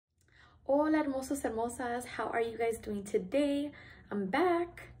Hola hermosos, hermosas, how are you guys doing today? I'm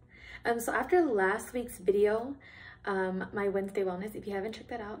back. So after last week's video, my Wednesday wellness, if you haven't checked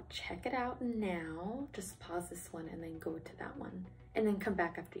that out, check it out now. Just pause this one and then go to that one and then come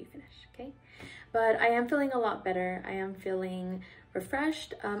back after you finish, okay? But I am feeling a lot better. I am feeling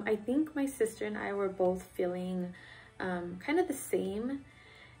refreshed. I think my sister and I were both feeling kind of the same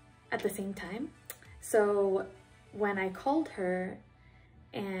at the same time. So when I called her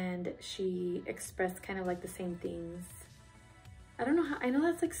and she expressed kind of like the same things, I don't know how, I know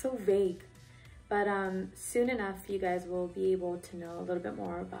that's like so vague, but soon enough you guys will be able to know a little bit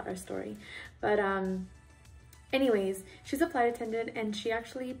more about our story. But anyways, she's a flight attendant and she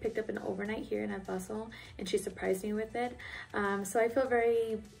actually picked up an overnight here in El Paso and she surprised me with it. So I feel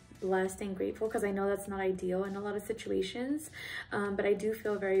very blessed and grateful because I know that's not ideal in a lot of situations, but I do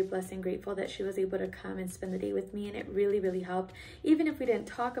feel very blessed and grateful that she was able to come and spend the day with me, and it really helped. Even if we didn't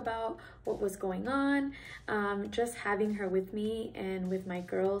talk about what was going on, just having her with me and with my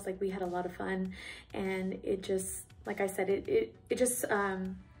girls, like we had a lot of fun, and it just, like I said, it just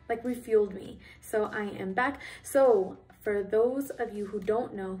like refueled me. So I am back. So for those of you who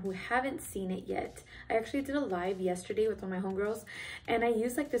don't know, who haven't seen it yet, I actually did a live yesterday with one of my homegirls, and I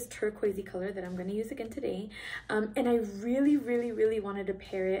used like this turquoisey color that I'm going to use again today. And I really wanted to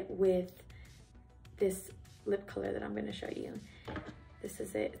pair it with this lip color that I'm going to show you. This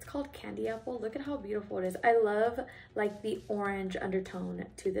is it. It's called Candy Apple. Look at how beautiful it is. I love like the orange undertone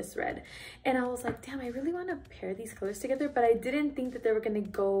to this red. And I was like, damn, I really want to pair these colors together, but I didn't think that they were going to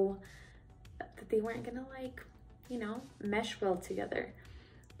go, that they weren't going to like, you know, mesh well together.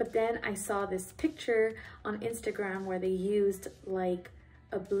 But then I saw this picture on Instagram where they used like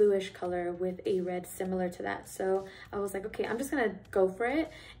a bluish color with a red similar to that. So I was like, okay, I'm just gonna go for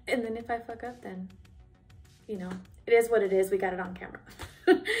it. And then if I fuck up, then, you know, it is what it is. We got it on camera.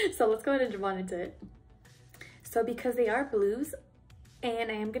 So let's go ahead and jump on into it. So because they are blues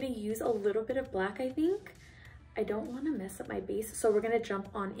and I am gonna use a little bit of black, I think, I don't want to mess up my base. So we're gonna jump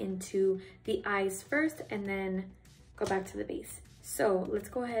on into the eyes first and then go back to the base. So let's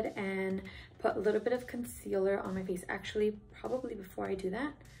go ahead and put a little bit of concealer on my face. Actually, probably before I do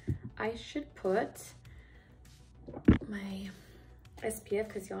that, I should put my SPF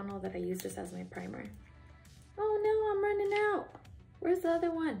because y'all know that I use this as my primer. Oh no, I'm running out. Where's the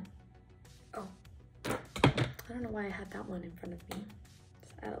other one? Oh, I don't know why I had that one in front of me.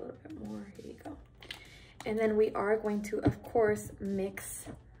 Just add a little bit more. Here you go. And then we are going to, of course, mix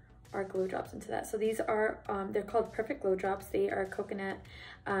our glow drops into that. So these are, they're called Perfect Glow Drops. They are coconut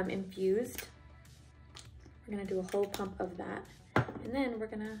infused. We're gonna do a whole pump of that. And then we're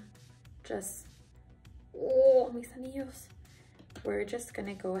gonna just, oh, mis anillos. We're just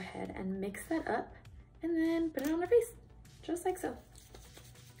gonna go ahead and mix that up and then put it on our face, just like so.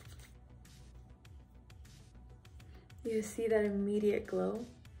 You see that immediate glow?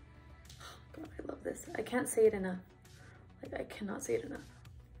 God, I love this. I can't say it enough. Like, I cannot say it enough.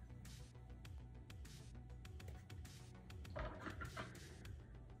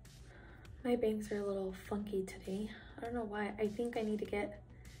 My bangs are a little funky today. I don't know why. I think I need to get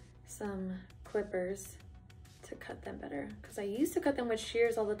some clippers to cut them better, because I used to cut them with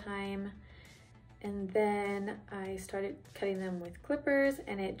shears all the time, and then I started cutting them with clippers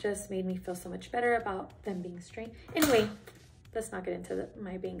and it just made me feel so much better about them being straight. Anyway, let's not get into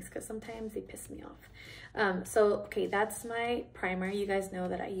my bangs because sometimes they piss me off. So, okay, that's my primer. You guys know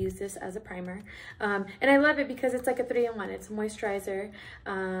that I use this as a primer. And I love it because it's like a 3-in-1. It's a moisturizer,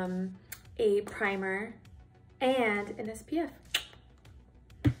 a primer, and an SPF.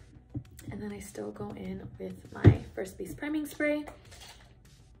 And then I still go in with my First Base priming spray.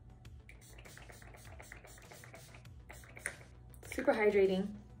 Super hydrating.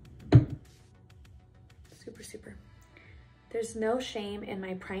 Super. There's no shame in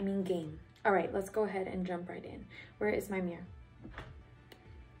my priming game. All right, let's go ahead and jump right in. Where is my mirror?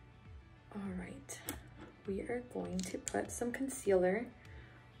 All right, we are going to put some concealer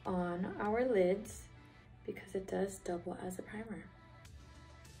on our lids because it does double as a primer.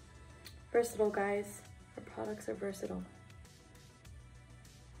 Versatile, guys. Our products are versatile.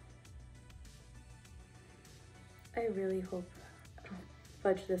 I really hope I don't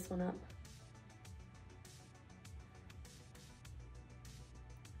fudge this one up.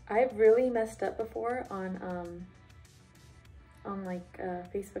 I've really messed up before on like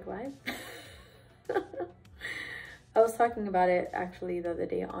Facebook Live. I was talking about it actually the other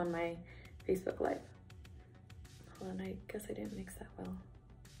day on my Facebook Live. Hold on, I guess I didn't mix that well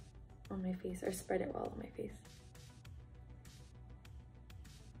on my face, or spread it well on my face.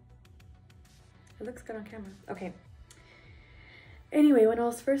 It looks good on camera. Okay. Anyway, when I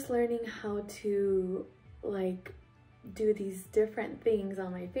was first learning how to like do these different things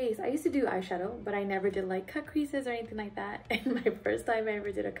on my face, I used to do eyeshadow, but I never did like cut creases or anything like that. And my first time I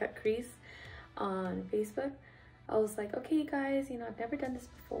ever did a cut crease on Facebook, I was like, okay guys, you know, I've never done this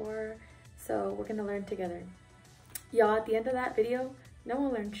before, so we're gonna learn together. Y'all, at the end of that video, no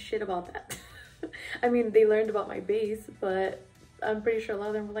one learned shit about that. I mean, they learned about my base, but I'm pretty sure a lot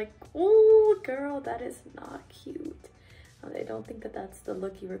of them were like, oh girl, that is not cute. They don't think that that's the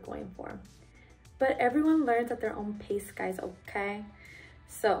look you were going for. But everyone learns at their own pace, guys, okay?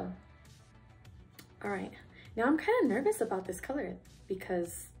 So, all right. Now I'm kind of nervous about this color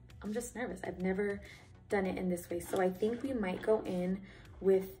because I'm just nervous. I've never done it in this way. So I think we might go in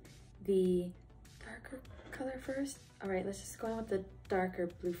with the darker color first. All right, let's just go in with the darker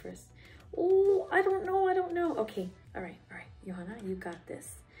blue first. Oh, I don't know. Okay, all right, Johanna, you got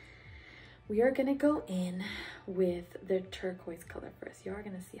this. We are gonna go in with the turquoise color first. You are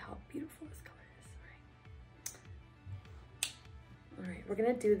gonna see how beautiful this color is, all right, we're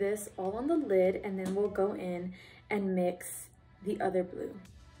gonna do this all on the lid, and then we'll go in and mix the other blue.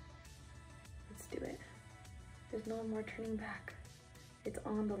 Let's do it. There's no more turning back. It's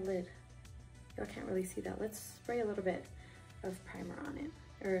on the lid. Y'all can't really see that. Let's spray a little bit of primer on it,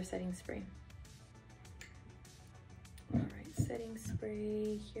 or setting spray. All right, setting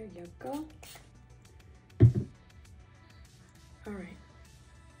spray, here you go. All right.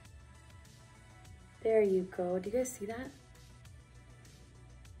 There you go. Do you guys see that?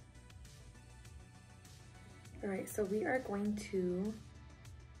 All right, so we are going to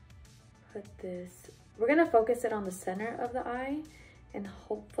put this, we're gonna focus it on the center of the eye, and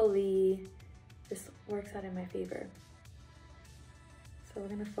hopefully this works out in my favor. So we're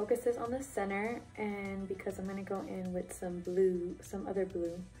gonna focus this on the center, and because I'm gonna go in with some blue, some other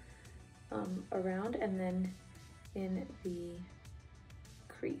blue around, and then in the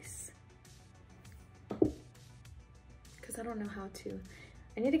crease. Because I don't know how to.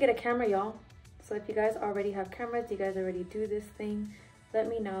 I need to get a camera, y'all. So if you guys already have cameras, you guys already do this thing, let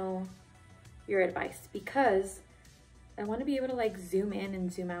me know your advice, because I want to be able to like zoom in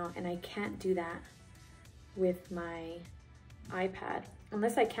and zoom out, and I can't do that with my iPad.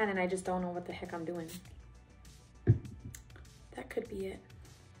 Unless I can and I just don't know what the heck I'm doing. That could be it.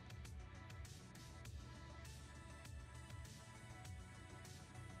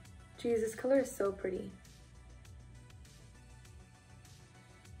 Geez, this color is so pretty.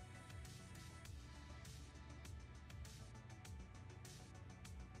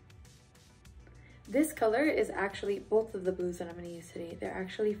 This color is actually, both of the blues that I'm going to use today, they're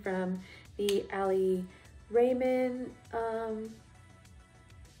actually from the Ali Raymond,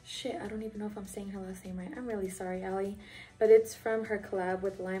 shit, I don't even know if I'm saying her last name right. I'm really sorry, Ali. But it's from her collab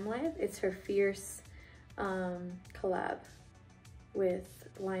with Lime Life. It's her Fierce collab with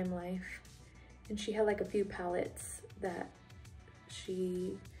Lime Life. And she had like a few palettes that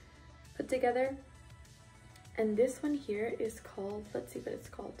she put together. And this one here is called, let's see what it's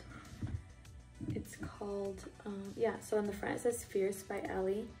called. It's called, yeah, so on the front it says Fierce by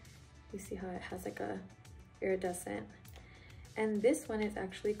Ali. You see how it has like a iridescent. And this one is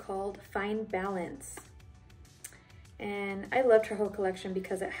actually called Fine Balance. And I loved her whole collection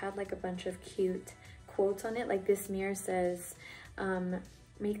because it had like a bunch of cute quotes on it. Like this mirror says,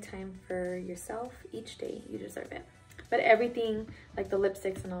 make time for yourself each day, you deserve it. But everything, like the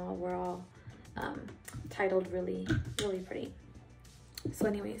lipsticks and all, were all titled really, really pretty. So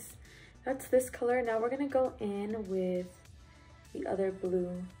anyways, that's this color. Now we're gonna go in with the other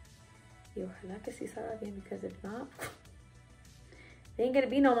blue. Y ojalá que sí salga bien, because if not, there ain't gonna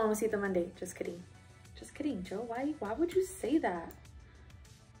be no Mamacita Monday. Just kidding. Just kidding, Joe. Why would you say that?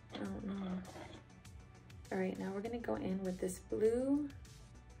 I don't know. All right, now we're gonna go in with this blue.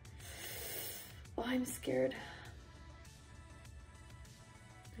 Oh, I'm scared.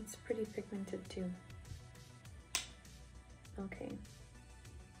 It's pretty pigmented too. Okay.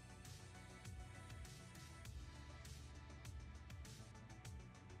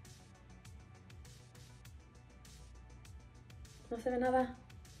 No se ve nada.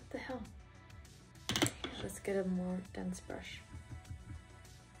 What the hell? Let's get a more dense brush.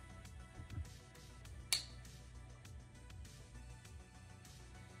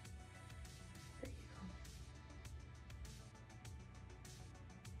 There you go.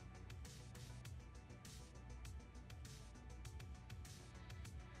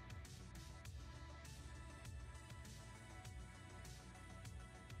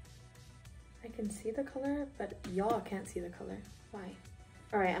 I can see the color, but y'all can't see the color. Why?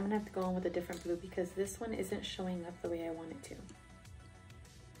 All right, I'm gonna have to go on with a different blue because this one isn't showing up the way I want it to.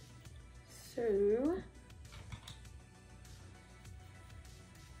 So,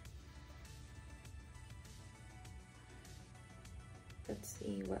 Let's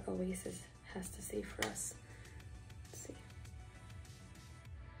see what Oasis has to say for us. Let's see.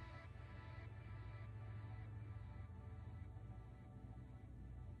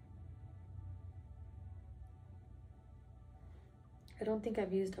 I don't think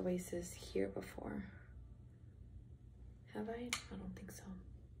I've used Oasis here before. Have I? I don't think so.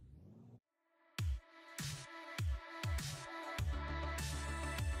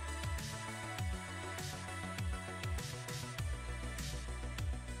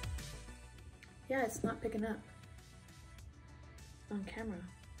 Yeah, it's not picking up on camera.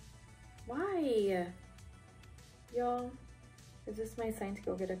 Why? Y'all, is this my sign to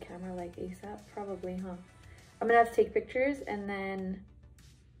go get a camera like ASAP? Probably, huh? I'm gonna have to take pictures and then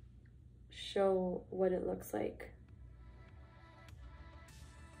show what it looks like.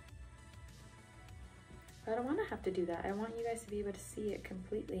 I don't want to have to do that. I want you guys to be able to see it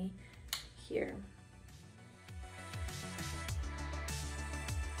completely here.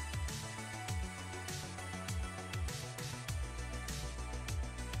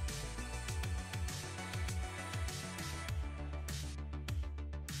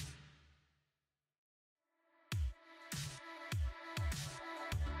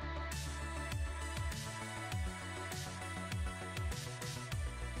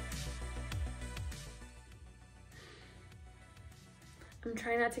 I'm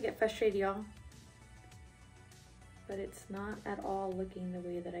trying not to get frustrated, y'all, but it's not at all looking the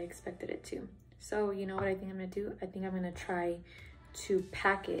way that I expected it to. So you know what I think I'm gonna do? I think I'm gonna try to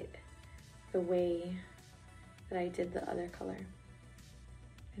pack it the way that I did the other color.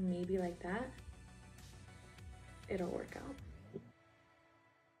 And maybe like that, it'll work out.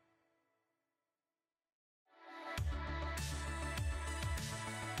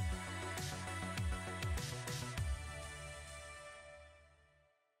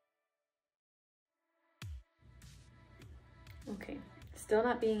 Okay, still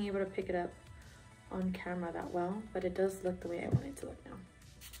not being able to pick it up on camera that well, but it does look the way I want it to look now.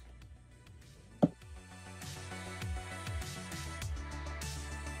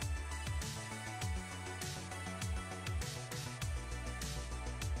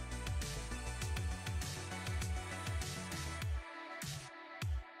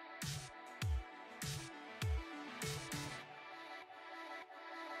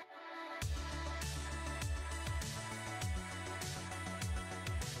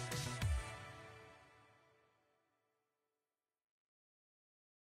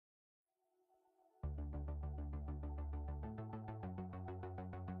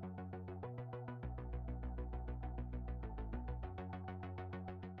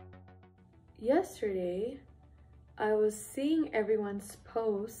 Yesterday, I was seeing everyone's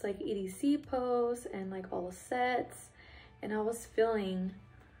posts, like EDC posts and like all the sets, and I was feeling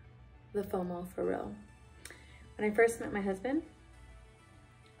the FOMO for real. When I first met my husband,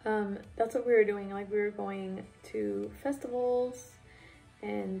 that's what we were doing. Like, we were going to festivals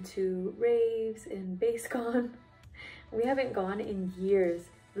and to raves and BaseCon. We haven't gone in years,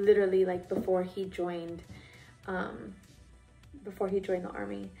 literally, like before he joined the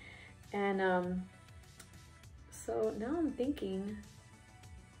army. And so now I'm thinking,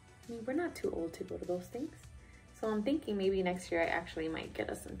 I mean, we're not too old to go to those things. So I'm thinking maybe next year I actually might get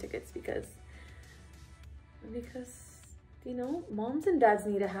us some tickets because, you know, moms and dads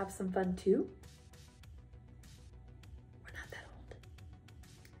need to have some fun too. We're not that old.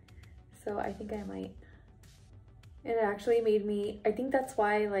 So I think I might. And it actually made me, I think that's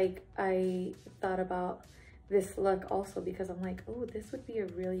why, like, I thought about this look also, because I'm like, oh, this would be a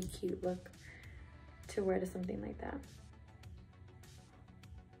really cute look to wear to something like that.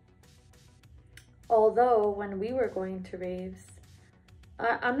 Although when we were going to raves,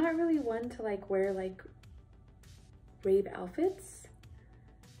 I'm not really one to like wear like rave outfits.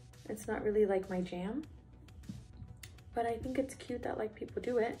 It's not really like my jam, but I think it's cute that like people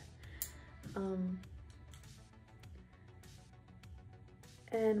do it.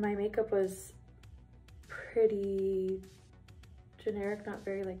 And my makeup was pretty generic, not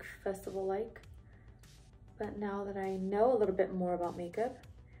very like festival-like. But now that I know a little bit more about makeup,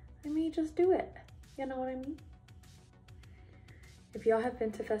 I may just do it. You know what I mean? If y'all have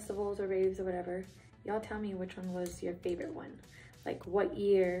been to festivals or raves or whatever, y'all tell me which one was your favorite one. Like what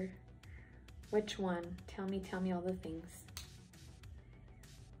year, which one? Tell me all the things.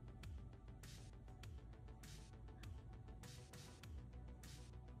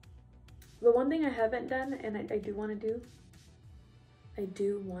 The one thing I haven't done, and I do want to do,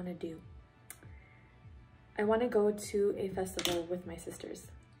 I want to go to a festival with my sisters,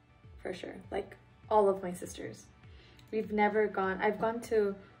 for sure. Like all of my sisters. We've never gone, I've gone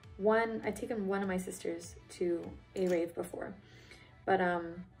to one, I've taken one of my sisters to a rave before, But I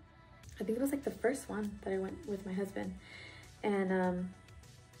think it was like the first one that I went with my husband, and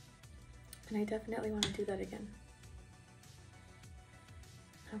I definitely want to do that again.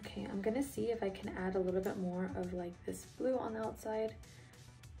 Okay, I'm gonna see if I can add a little bit more of like this blue on the outside.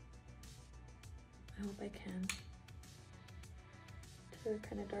 I hope I can, to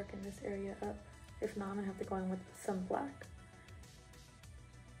kind of darken this area up. If not, I'm gonna have to go in with some black.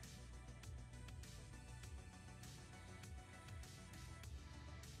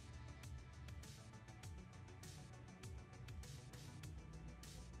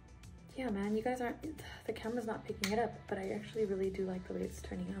 Yeah, man, you guys aren't, the camera's not picking it up, but I actually really do like the way it's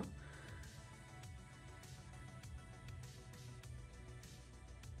turning out.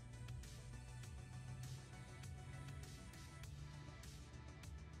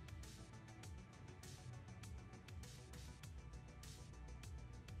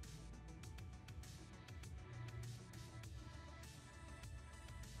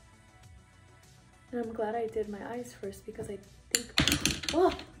 And I'm glad I did my eyes first, because I think,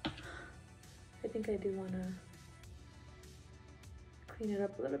 oh, I think I do want to clean it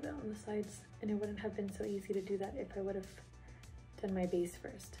up a little bit on the sides, and it wouldn't have been so easy to do that if I would have done my base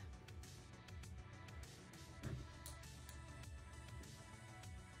first.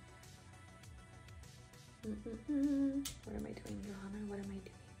 What am I doing, Johanna? What am I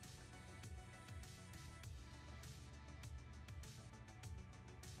doing?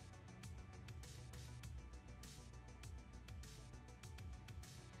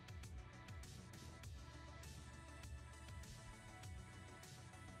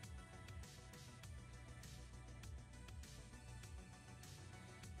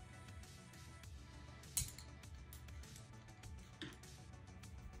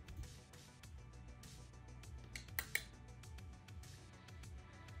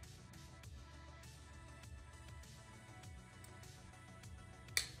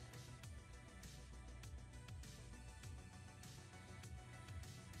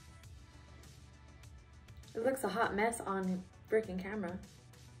 It looks a hot mess on freaking camera.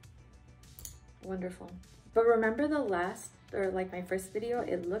 Wonderful. But remember the last, or like my first video,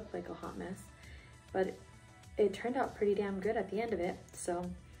 it looked like a hot mess, but it turned out pretty damn good at the end of it. So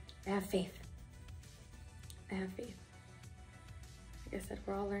I have faith. I have faith. Like I said,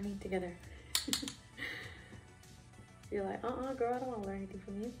 we're all learning together. You're like, girl, I don't want to learn anything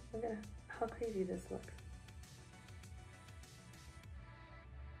from you. Look at how crazy this looks.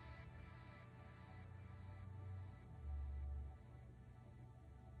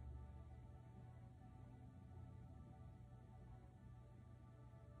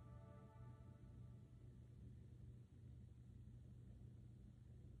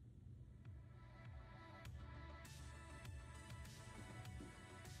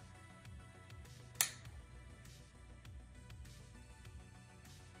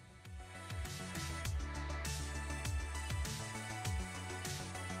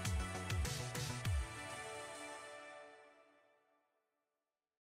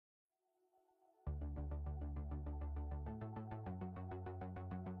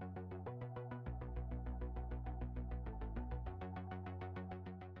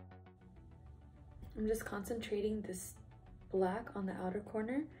 I'm just concentrating this black on the outer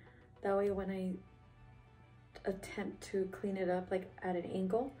corner. That way when I attempt to clean it up like at an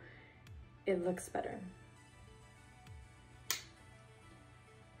angle, it looks better.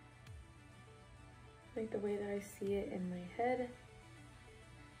 Like the way that I see it in my head,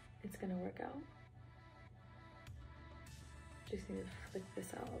 it's gonna work out. Just need to flick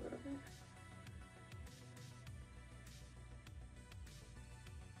this out a little bit.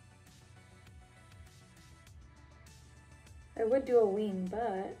 I would do a wing,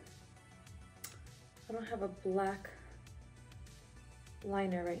 but I don't have a black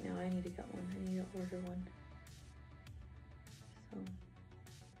liner right now. I need to get one. I need to order one. So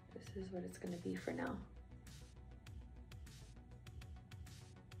this is what it's going to be for now.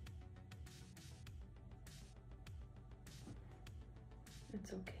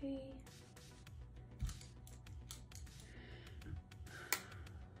 It's okay.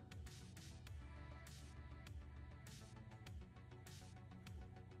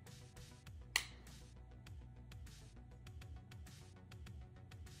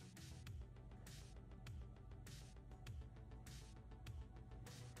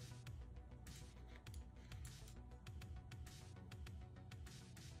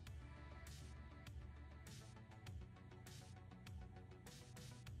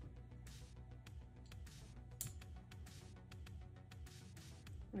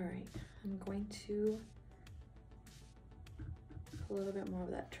 All right, I'm going to put a little bit more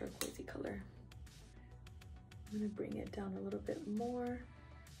of that turquoisey color. I'm gonna bring it down a little bit more.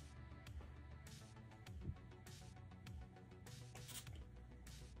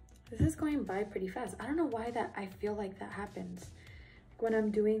 This is going by pretty fast. I don't know why that I feel like that happens. When I'm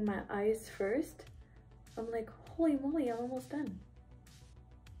doing my eyes first, I'm like, holy moly, I'm almost done.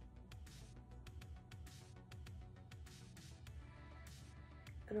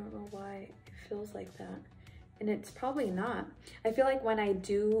 I don't know why it feels like that. And it's probably not. I feel like when I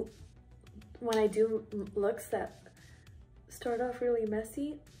do looks that start off really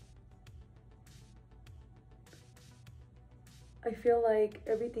messy, I feel like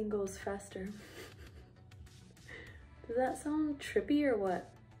everything goes faster. Does that sound trippy or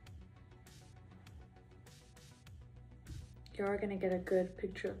what? You are gonna get a good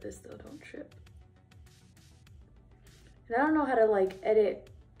picture of this though, don't trip. And I don't know how to like edit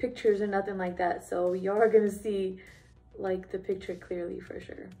pictures or nothing like that, so you are gonna see like the picture clearly for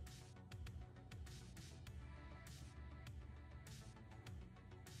sure.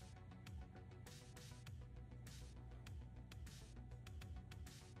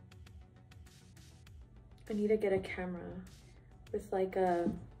 I need to get a camera with like a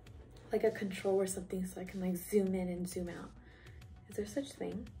control or something so I can like zoom in and zoom out. Is there such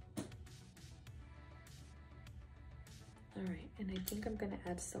thing? All right, and I think I'm gonna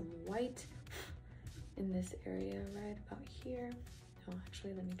add some white in this area right about here. Oh,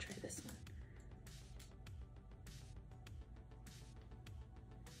 actually, let me try this one.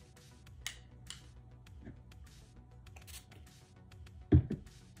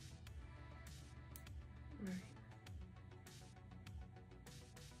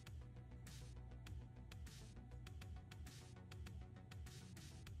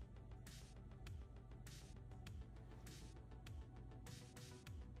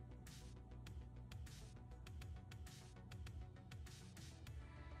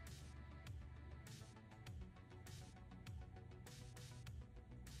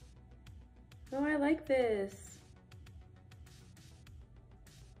 Oh, I like this.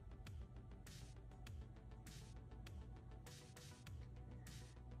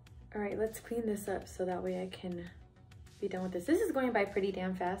 All right, let's clean this up so that way I can be done with this. This is going by pretty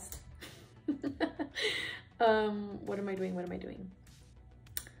damn fast. What am I doing? What am I doing?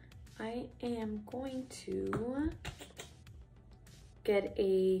 I am going to get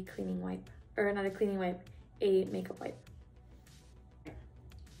a cleaning wipe, or not a cleaning wipe, a makeup wipe.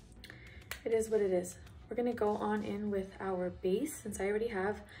 It is what it is. We're gonna go on in with our base since I already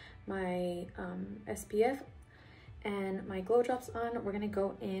have my SPF and my glow drops on. We're gonna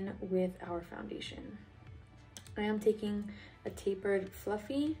go in with our foundation. I am taking a tapered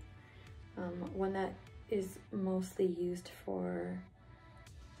fluffy, one that is mostly used for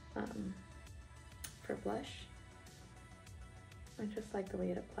blush. I just like the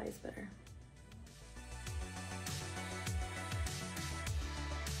way it applies better.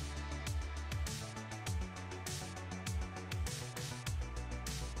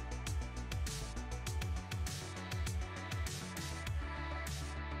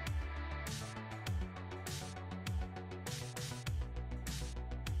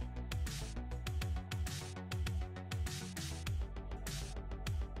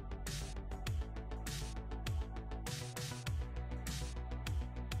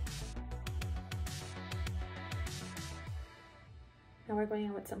 Now we're going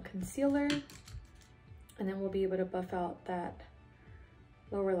in with some concealer, and then we'll be able to buff out that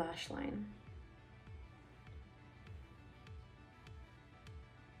lower lash line.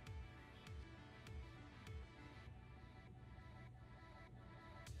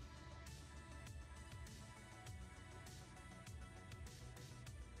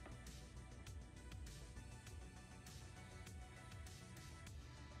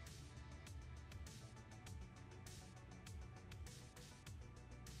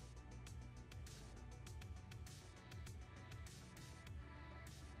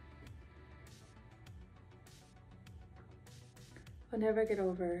 I'll never get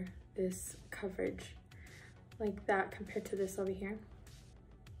over this coverage like that compared to this over here.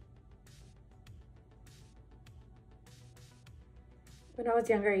 When I was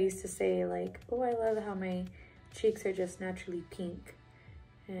younger, I used to say like, oh, I love how my cheeks are just naturally pink.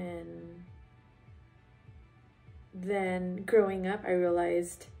 And then growing up, I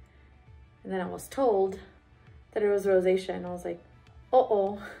realized, and then I was told that it was rosacea, and I was like,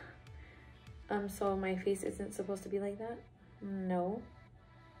 uh-oh. So my face isn't supposed to be like that? No.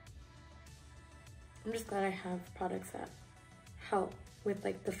 I'm just glad I have products that help with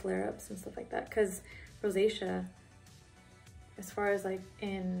like the flare-ups and stuff like that, because rosacea, as far as like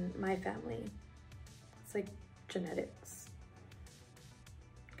in my family, it's like genetics,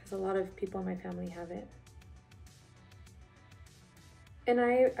 because a lot of people in my family have it. And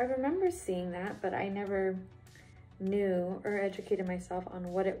I remember seeing that, but I never knew or educated myself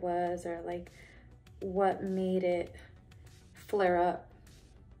on what it was or like what made it flare up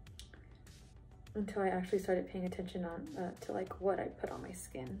until I actually started paying attention on to like what I put on my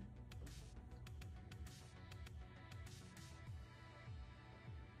skin.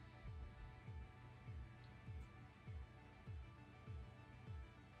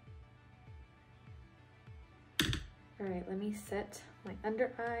 All right, let me set my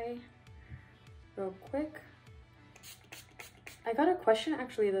under eye real quick. I got a question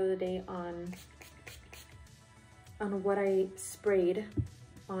actually the other day on what I sprayed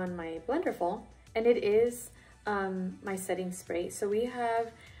on my Blenderful, and it is my setting spray. So we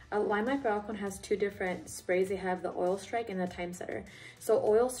have, Line My Brow Cone has two different sprays. They have the Oil Strike and the Time Setter. So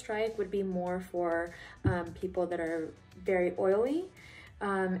Oil Strike would be more for people that are very oily.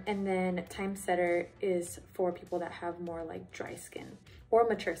 And then Time Setter is for people that have more like dry skin or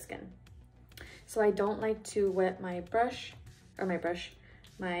mature skin. So I don't like to wet my brush, or my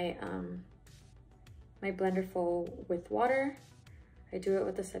Blenderful with water. I do it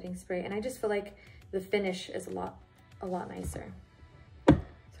with the setting spray, and I just feel like the finish is a lot nicer.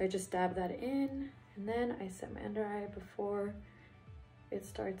 So I just dab that in, and then I set my under eye before it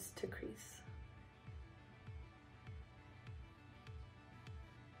starts to crease.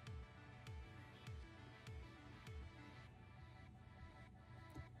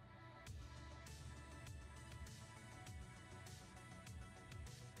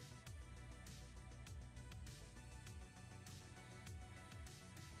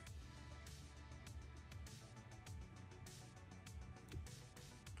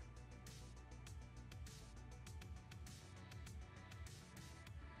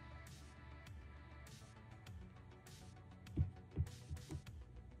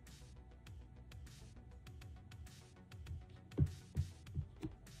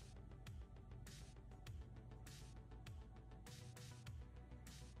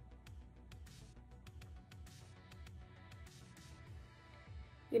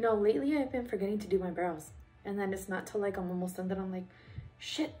 You know, lately I've been forgetting to do my brows. And then it's not till like I'm almost done that I'm like,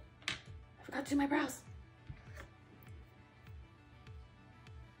 shit, I forgot to do my brows.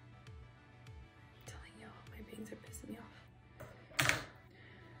 I'm telling y'all, my bangs are pissing me off.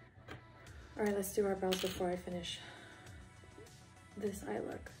 All right, let's do our brows before I finish this eye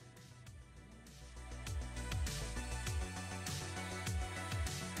look.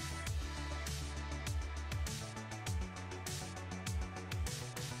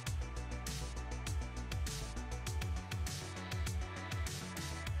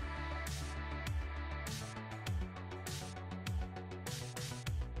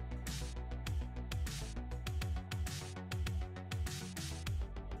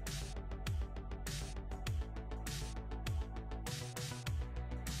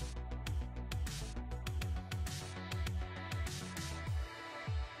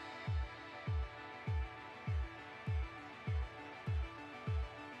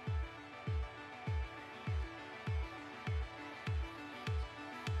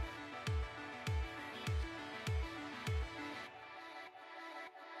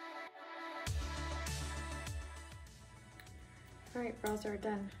 All right, brows are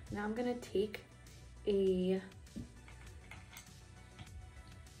done. Now I'm gonna take a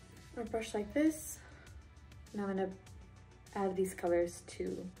brush like this, and I'm gonna add these colors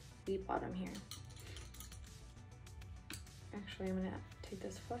to the bottom here. Actually, I'm gonna take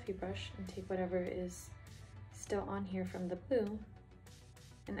this fluffy brush and take whatever is still on here from the blue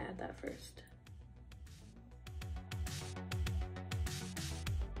and add that first.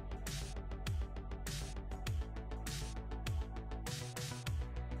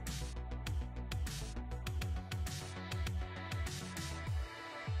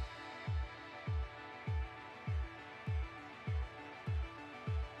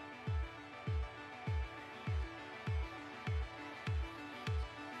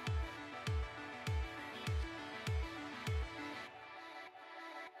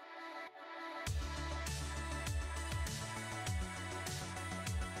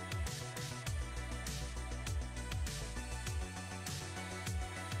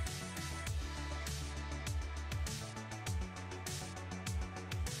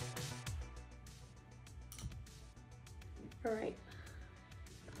 All right,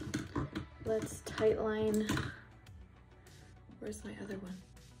 let's tight line. Where's my other one?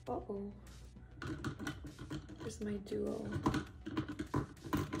 Uh-oh, where's my duo?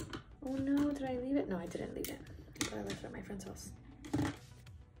 Oh no, did I leave it? No, I didn't leave it. I left it at my friend's house.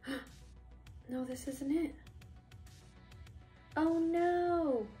 No, this isn't it. Oh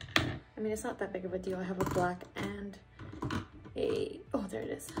no. I mean, it's not that big of a deal. I have a black and oh, there it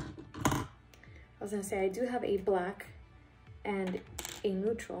is. I was gonna say I do have a black and a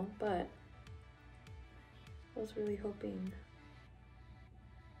neutral, but I was really hoping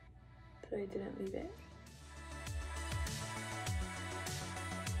that I didn't leave it.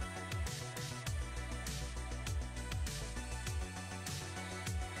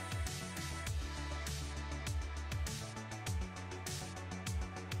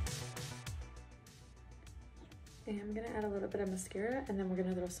 And I'm gonna add a little bit of mascara, and then we're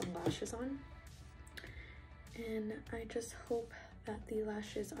gonna throw some lashes on. And I just hope that the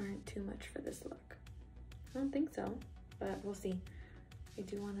lashes aren't too much for this look. I don't think so, but we'll see. I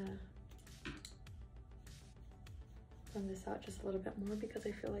do wanna blend this out just a little bit more because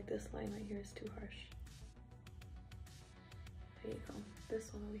I feel like this line right here is too harsh. There you go.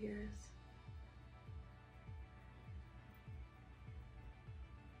 This one over here is.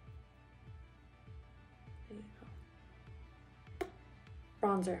 There you go.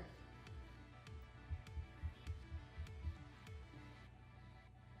 Bronzer.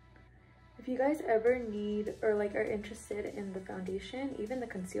 If you guys ever need or like are interested in the foundation, even the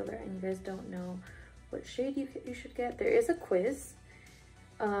concealer, and you guys don't know what shade you should get, there is a quiz.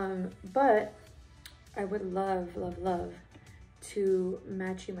 But I would love to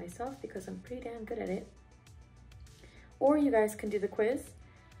match you myself because I'm pretty damn good at it. Or you guys can do the quiz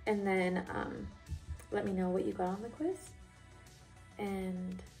and then let me know what you got on the quiz,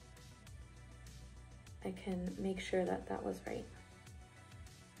 and I can make sure that that was right.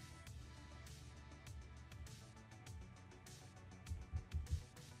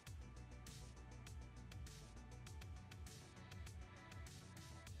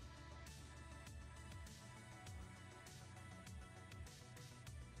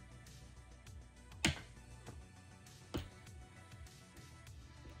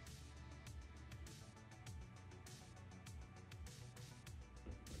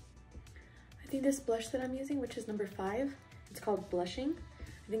 I think this blush that I'm using, which is number 5, it's called Blushing.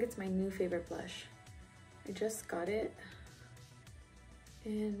 I think it's my new favorite blush. I just got it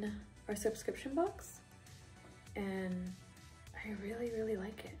in our subscription box, and I really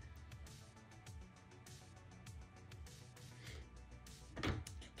like it.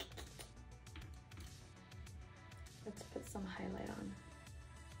 Let's put some highlight on,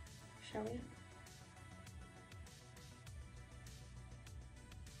 shall we?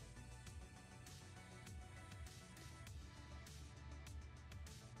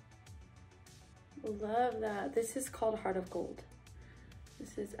 Love that. This is called Heart of Gold.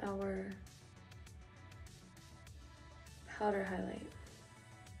 This is our powder highlight,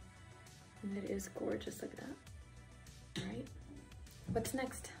 and it is gorgeous. Look at that. All right, what's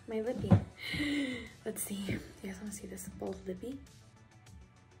next? My lippy. Let's see. You guys want to see this bold lippy?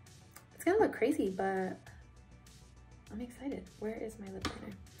 It's gonna look crazy, but I'm excited. Where is my lip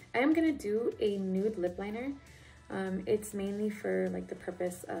liner? I am gonna do a nude lip liner. It's mainly for like the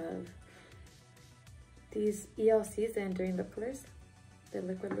purpose of these ELCs, the Enduring Lip Colors, the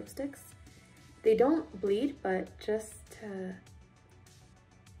liquid lipsticks. They don't bleed, but just to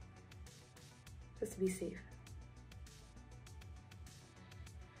be safe.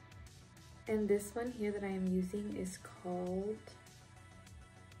 And this one here that I am using is called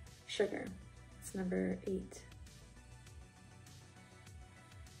Sugar. It's number 8.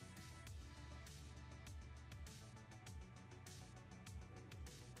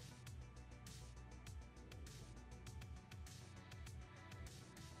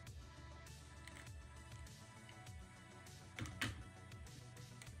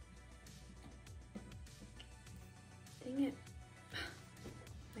 Dang it.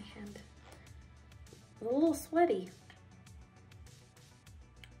 My hand. A little sweaty.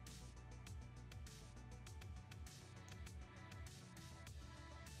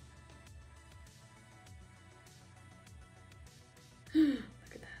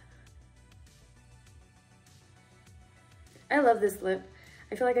 Look at that. I love this lip.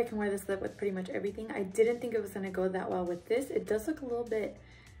 I feel like I can wear this lip with pretty much everything. I didn't think it was gonna go that well with this. It does look a little bit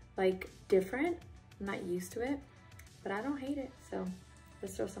like different. I'm not used to it, but I don't hate it. So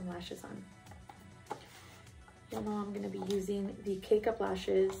let's throw some lashes on. You know, I'm gonna be using the K-Cup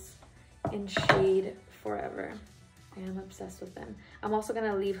lashes in shade Forever. I am obsessed with them. I'm also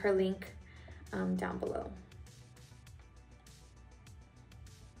gonna leave her link down below.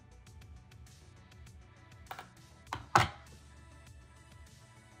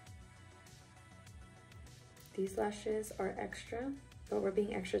 These lashes are extra, but we're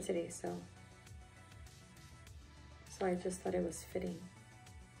being extra today, so I just thought it was fitting.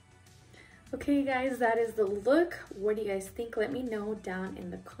 Okay guys, that is the look. What do you guys think? Let me know down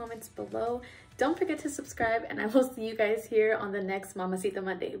in the comments below. Don't forget to subscribe, and I will see you guys here on the next Mamacita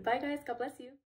Monday. Bye guys, God bless you.